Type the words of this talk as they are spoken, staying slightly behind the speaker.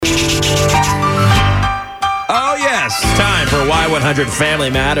Y100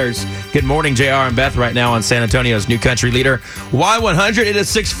 Family Matters. Good morning, JR and Beth, right now on San Antonio's new country leader. Y100, it is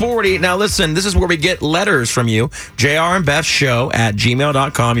 640. Now, listen, this is where we get letters from you. JR and Beth show at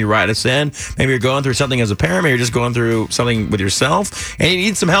gmail.com. You write us in. Maybe you're going through something as a parent. Maybe you're just going through something with yourself, and you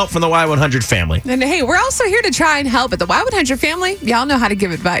need some help from the Y100 family. And hey, we're also here to try and help. At the Y100 family, y'all know how to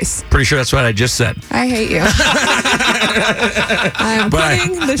give advice. Pretty sure that's what I just said. I hate you. I am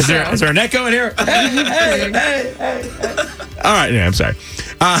quitting the show. Is there an echo in here? Hey. All right, I'm sorry.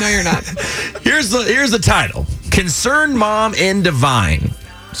 No, you're not. Here's the title: Concerned Mom in Divine.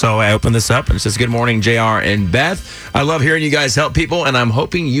 So I open this up and it says, "Good morning, JR and Beth. I love hearing you guys help people, and I'm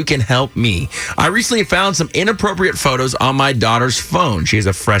hoping you can help me. I recently found some inappropriate photos on my daughter's phone. She is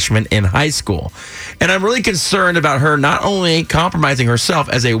a freshman in high school. And I'm really concerned about her not only compromising herself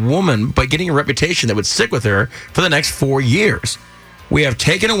as a woman, but getting a reputation that would stick with her for the next 4 years. We have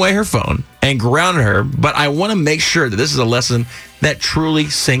taken away her phone and grounded her, but I want to make sure that this is a lesson that truly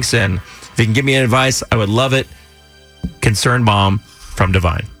sinks in. If you can give me advice, I would love it. Concerned Mom from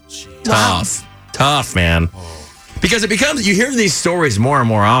Divine." Wow. Tough, man. Because it becomes, you hear these stories more and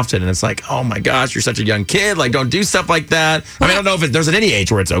more often, and it's like, oh my gosh, you're such a young kid. Like, don't do stuff like that. I mean, I don't know if there's at any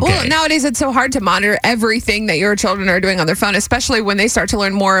age where it's okay. Well, nowadays it's so hard to monitor everything that your children are doing on their phone, especially when they start to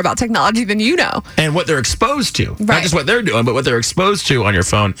learn more about technology than you know. And what they're exposed to. Right. Not just what they're doing, but what they're exposed to on your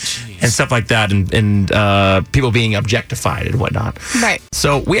phone. Jeez. And stuff like that, and people being objectified and whatnot. Right.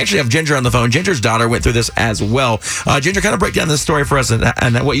 So we actually have Ginger on the phone. Ginger's daughter went through this as well. Ginger, kind of break down this story for us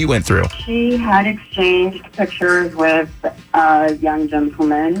and what you went through. She had exchanged pictures with a young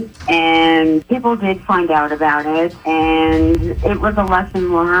gentleman, and people did find out about it, and it was a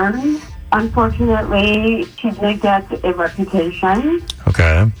lesson learned. Unfortunately, she did get a reputation.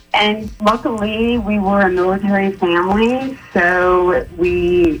 Okay. And luckily, we were a military family, so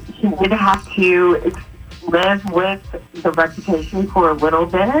she did have to live with the reputation for a little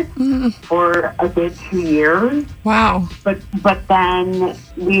bit, for a good 2 years. Wow. But then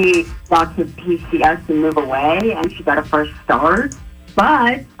we got to PCS and move away, and she got a fresh start.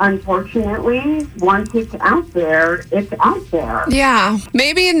 But unfortunately, once it's out there, it's out there. Yeah.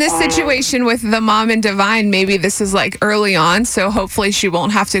 Maybe in this situation with the mom in Divine, maybe this is like early on, so hopefully she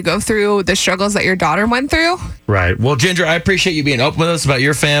won't have to go through the struggles that your daughter went through. Right. Well, Ginger, I appreciate you being open with us about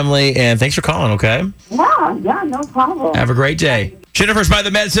your family, and thanks for calling, okay? Yeah, no problem. Have a great day. Jennifer's by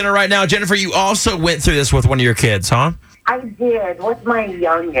the Med Center right now. Jennifer, you also went through this with one of your kids, huh? I did, with my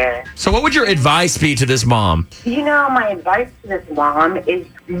youngest. So what would your advice be to this mom? You know, my advice to this mom is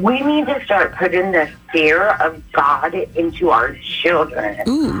we need to start putting the fear of God into our children.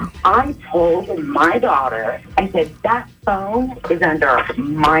 Ooh. I told my daughter, I said, that phone is under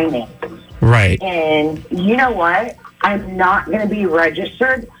my name. Right. And you know what? I'm not going to be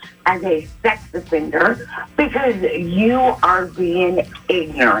registered as a sex offender because you are being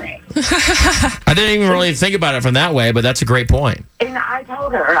ignorant. I didn't even really think about it from that way, but that's a great point. And I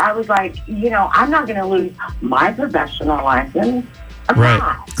told her, I was like, I'm not going to lose my professional license.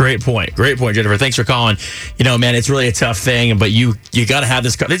 Right. Great point, Jennifer. Thanks for calling. Man, it's really a tough thing, but you got to have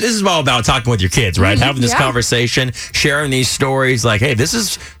this. This is all about talking with your kids, right? Having this conversation, sharing these stories. Like, hey, it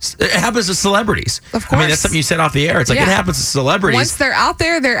happens to celebrities. Of course. I mean, that's something you said off the air. It's like it happens to celebrities. Once they're out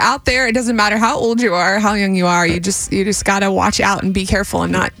there, they're out there. It doesn't matter how old you are, how young you are. You just got to watch out and be careful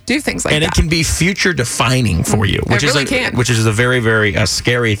and not do things like that. And it can be future defining for you, which is a very, very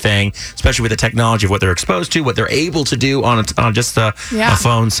scary thing, especially with the technology of what they're exposed to, what they're able to do on just a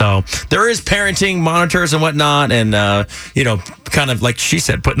phone. So there is parenting monitors and whatnot, and kind of like she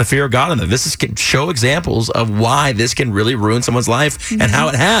said, putting the fear of God in them. This can show examples of why this can really ruin someone's life and how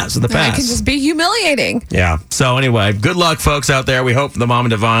it has in the past. It can just be humiliating. Yeah. So anyway, good luck, folks out there. We hope the mom in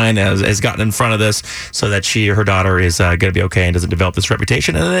Divine has gotten in front of this so that her daughter is going to be okay and doesn't develop this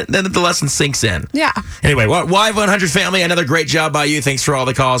reputation, and then the lesson sinks in. Yeah. Anyway, Y100 family, another great job by you. Thanks for all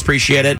the calls. Appreciate it.